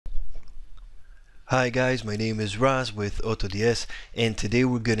Hi guys, my name is Raz with AutoDS, and today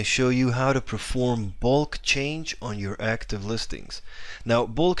we're going to show you how to perform bulk change on your active listings. Now,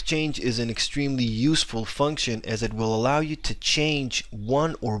 bulk change is an extremely useful function as it will allow you to change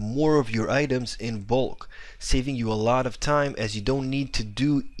one or more of your items in bulk, saving you a lot of time as you don't need to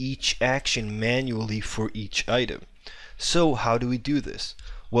do each action manually for each item. So how do we do this?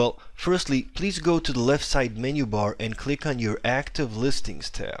 Well, firstly, please go to the left side menu bar and click on your Active Listings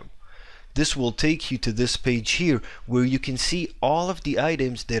tab. This will take you to this page here where you can see all of the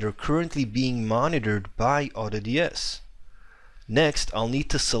items that are currently being monitored by AutoDS. Next, I'll need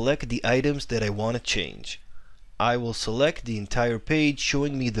to select the items that I want to change. I will select the entire page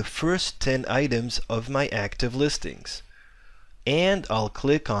showing me the first 10 items of my active listings. And I'll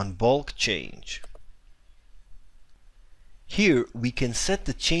click on Bulk Change. Here we can set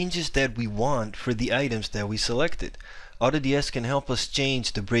the changes that we want for the items that we selected. AutoDS can help us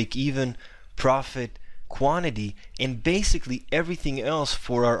change the break-even, profit, quantity, and basically everything else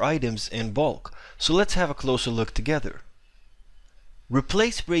for our items in bulk. So let's have a closer look together.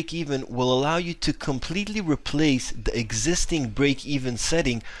 Replace break-even will allow you to completely replace the existing break-even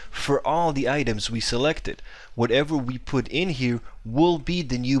setting for all the items we selected. Whatever we put in here will be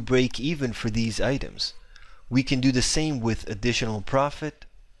the new break-even for these items. We can do the same with additional profit.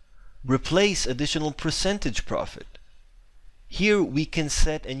 Replace additional percentage profit. Here we can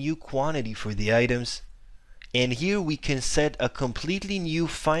set a new quantity for the items, and here we can set a completely new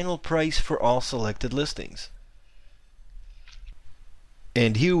final price for all selected listings.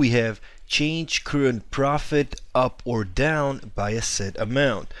 And here we have change current profit up or down by a set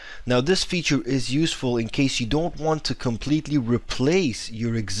amount. Now this feature is useful in case you don't want to completely replace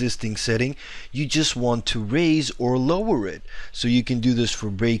your existing setting, you just want to raise or lower it. So you can do this for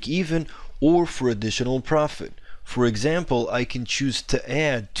break even or for additional profit. For example, I can choose to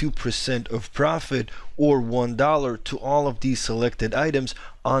add 2% of profit or $1 to all of these selected items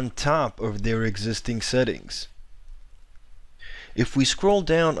on top of their existing settings. If we scroll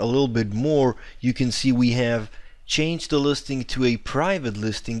down a little bit more, you can see we have changed the listing to a private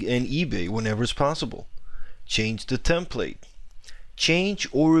listing in eBay whenever it's possible. Change the template. Change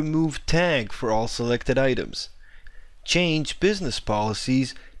or remove tag for all selected items. Change business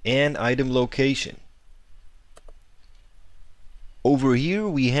policies and item location. Over here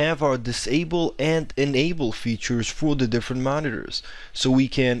we have our disable and enable features for the different monitors. So we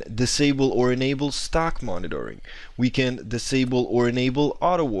can disable or enable stock monitoring. We can disable or enable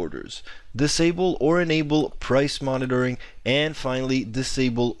auto orders. Disable or enable price monitoring, and finally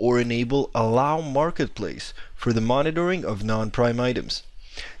disable or enable allow marketplace for the monitoring of non-prime items.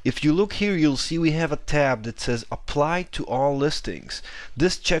 If you look here, you'll see we have a tab that says apply to all listings.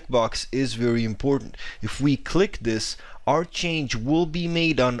 This checkbox is very important. If we click this, our change will be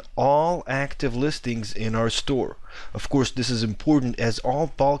made on all active listings in our store. Of course, this is important as all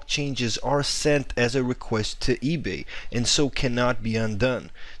bulk changes are sent as a request to eBay and so cannot be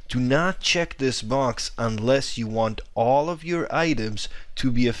undone. Do not check this box unless you want all of your items to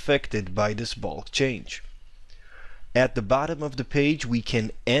be affected by this bulk change. At the bottom of the page, we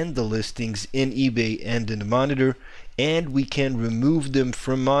can end the listings in eBay and in the monitor, and we can remove them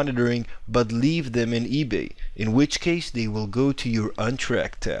from monitoring but leave them in eBay, in which case they will go to your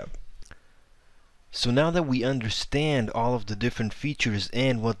Untracked tab. So now that we understand all of the different features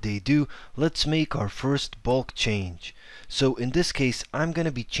and what they do, let's make our first bulk change. So in this case, I'm going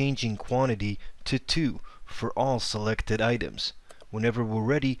to be changing quantity to 2 for all selected items. Whenever we're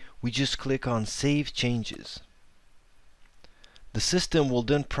ready, we just click on Save Changes. The system will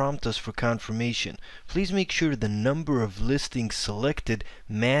then prompt us for confirmation. Please make sure the number of listings selected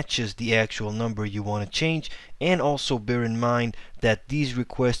matches the actual number you want to change, and also bear in mind that these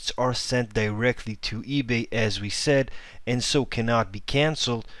requests are sent directly to eBay as we said, and so cannot be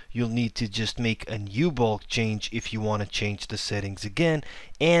cancelled. You'll need to just make a new bulk change if you want to change the settings again,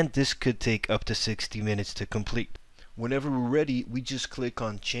 and this could take up to 60 minutes to complete. Whenever we're ready, we just click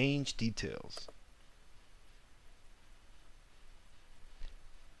on Change Details.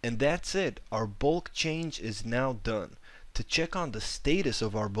 And that's it. Our bulk change is now done. To check on the status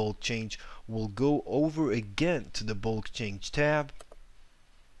of our bulk change, we'll go over again to the Bulk Change tab,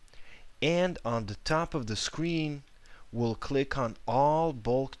 and on the top of the screen we'll click on All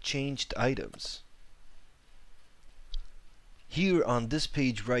Bulk Changed Items. Here on this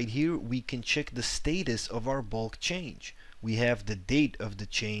page right here, we can check the status of our bulk change. We have the date of the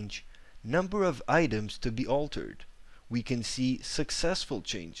change, number of items to be altered. We can see successful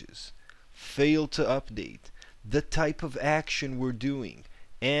changes, failed to update, the type of action we're doing,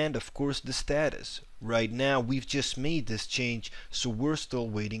 and of course the status. Right now we've just made this change, so we're still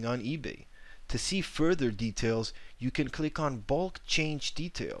waiting on eBay. To see further details, you can click on bulk change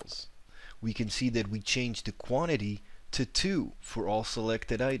details. We can see that we changed the quantity to 2 for all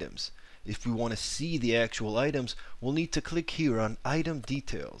selected items. If we want to see the actual items, we'll need to click here on item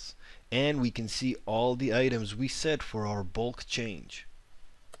details, and we can see all the items we set for our bulk change.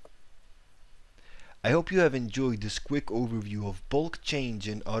 I hope you have enjoyed this quick overview of bulk change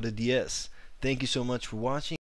in AutoDS. Thank you so much for watching.